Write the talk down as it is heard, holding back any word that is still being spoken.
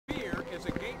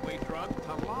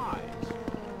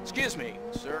Excuse me,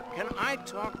 sir. Can I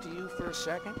talk to you for a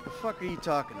second? The fuck are you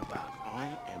talking about? I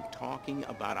am talking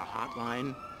about a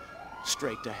hotline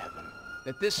straight to heaven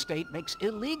that this state makes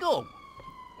illegal.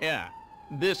 Yeah,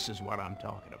 this is what I'm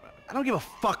talking about. I don't give a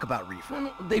fuck about reefer.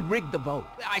 No, they rigged the vote.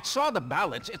 I saw the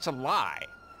ballots. It's a lie.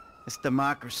 It's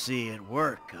democracy at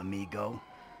work, amigo.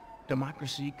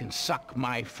 Democracy can suck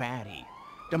my fatty.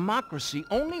 Democracy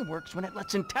only works when it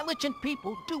lets intelligent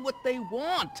people do what they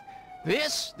want.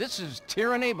 This is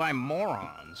tyranny by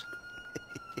morons.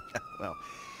 Yeah, well,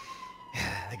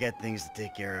 I got things to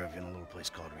take care of in a little place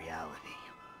called reality.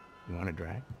 You want a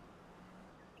drag?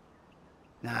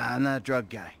 Nah, I'm not a drug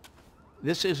guy.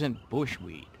 This isn't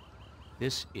bushweed.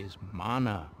 This is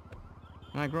mana.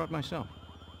 I grow it myself.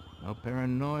 No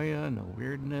paranoia, no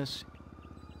weirdness.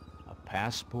 A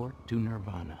passport to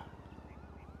nirvana.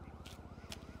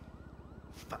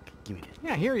 Fuck, give me this.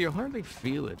 Yeah, here, you'll hardly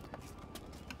feel it.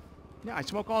 Yeah, I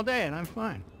smoke all day and I'm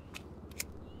fine.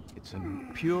 It's a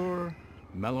pure,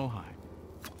 mellow high.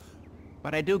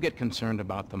 But I do get concerned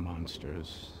about the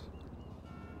monsters.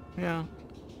 Yeah.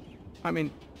 I mean...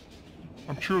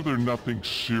 I'm sure they're nothing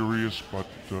serious, but,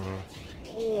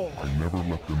 I never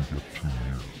let them get too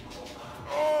near.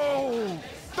 Oh,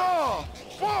 the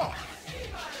fuck!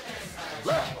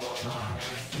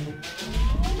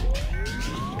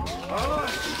 Oh,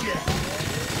 shit!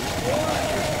 What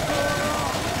is going on?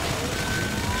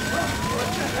 What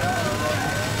the hell?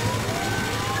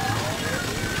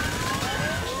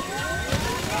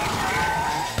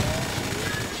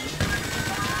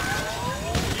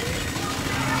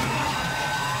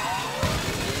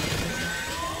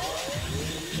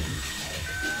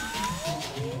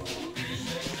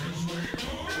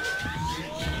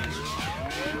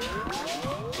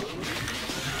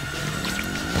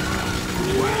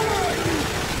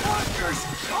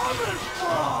 Coming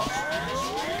from?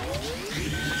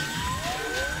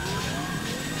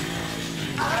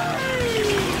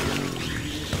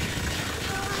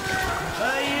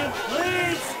 You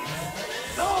please?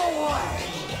 No way!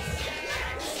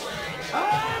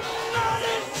 I'm not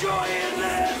enjoying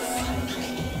this!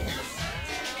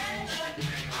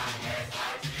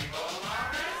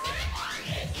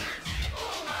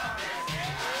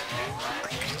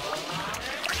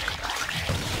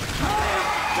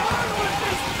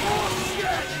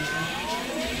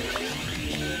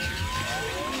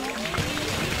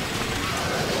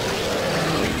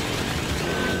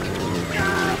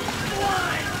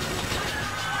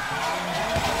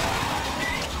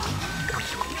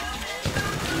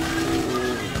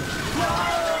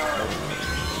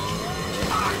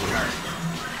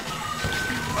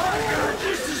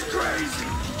 This is crazy!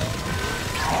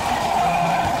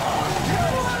 You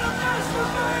wanna mess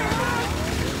with me, huh?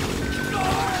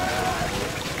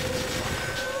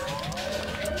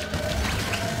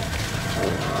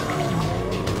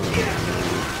 Get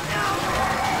out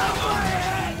of my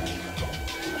head!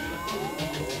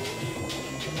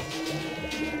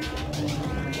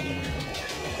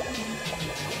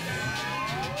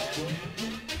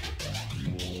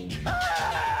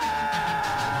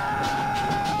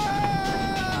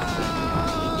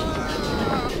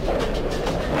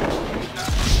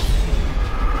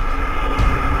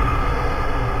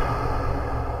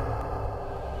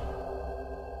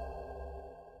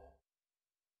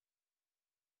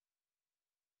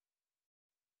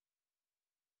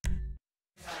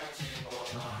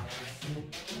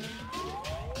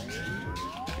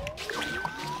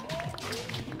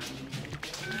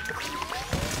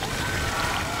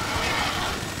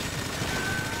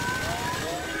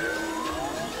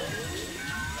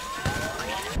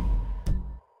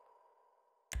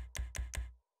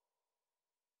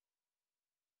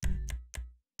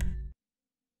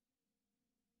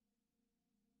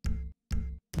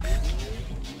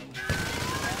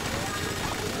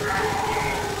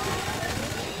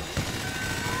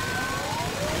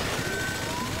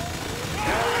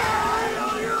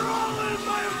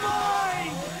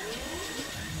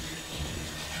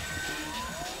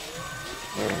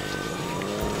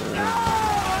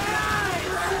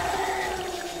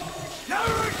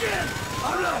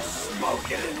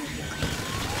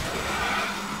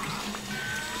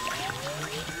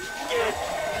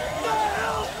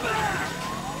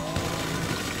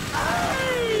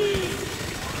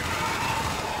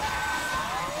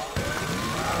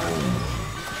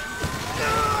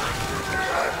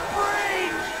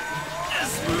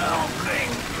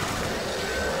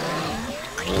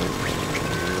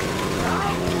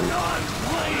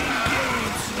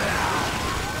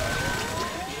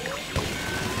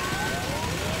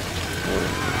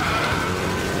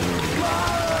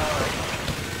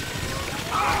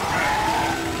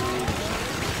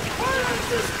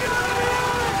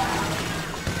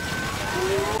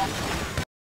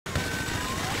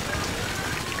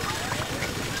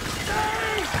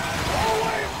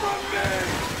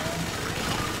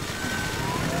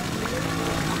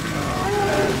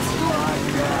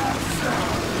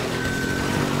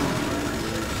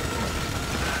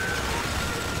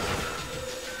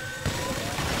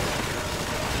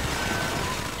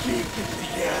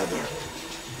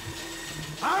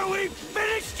 Are we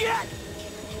finished yet?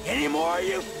 Any more of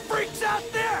you freaks out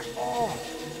there? Oh,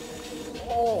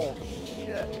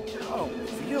 shit. Oh, it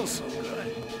feels so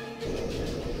good.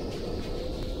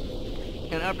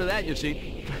 And after that, you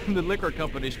see, the liquor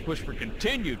companies push for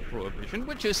continued prohibition,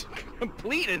 which is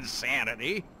complete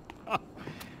insanity.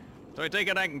 So I take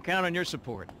it I can count on your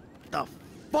support. The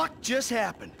fuck just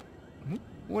happened?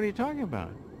 What are you talking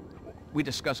about? We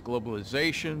discussed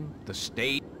globalization, the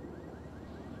state.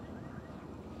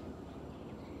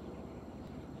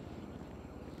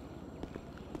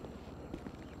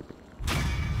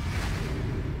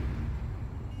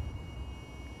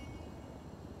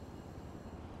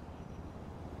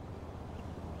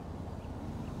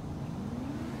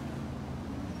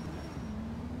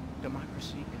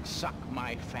 Democracy can suck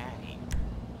my fatty.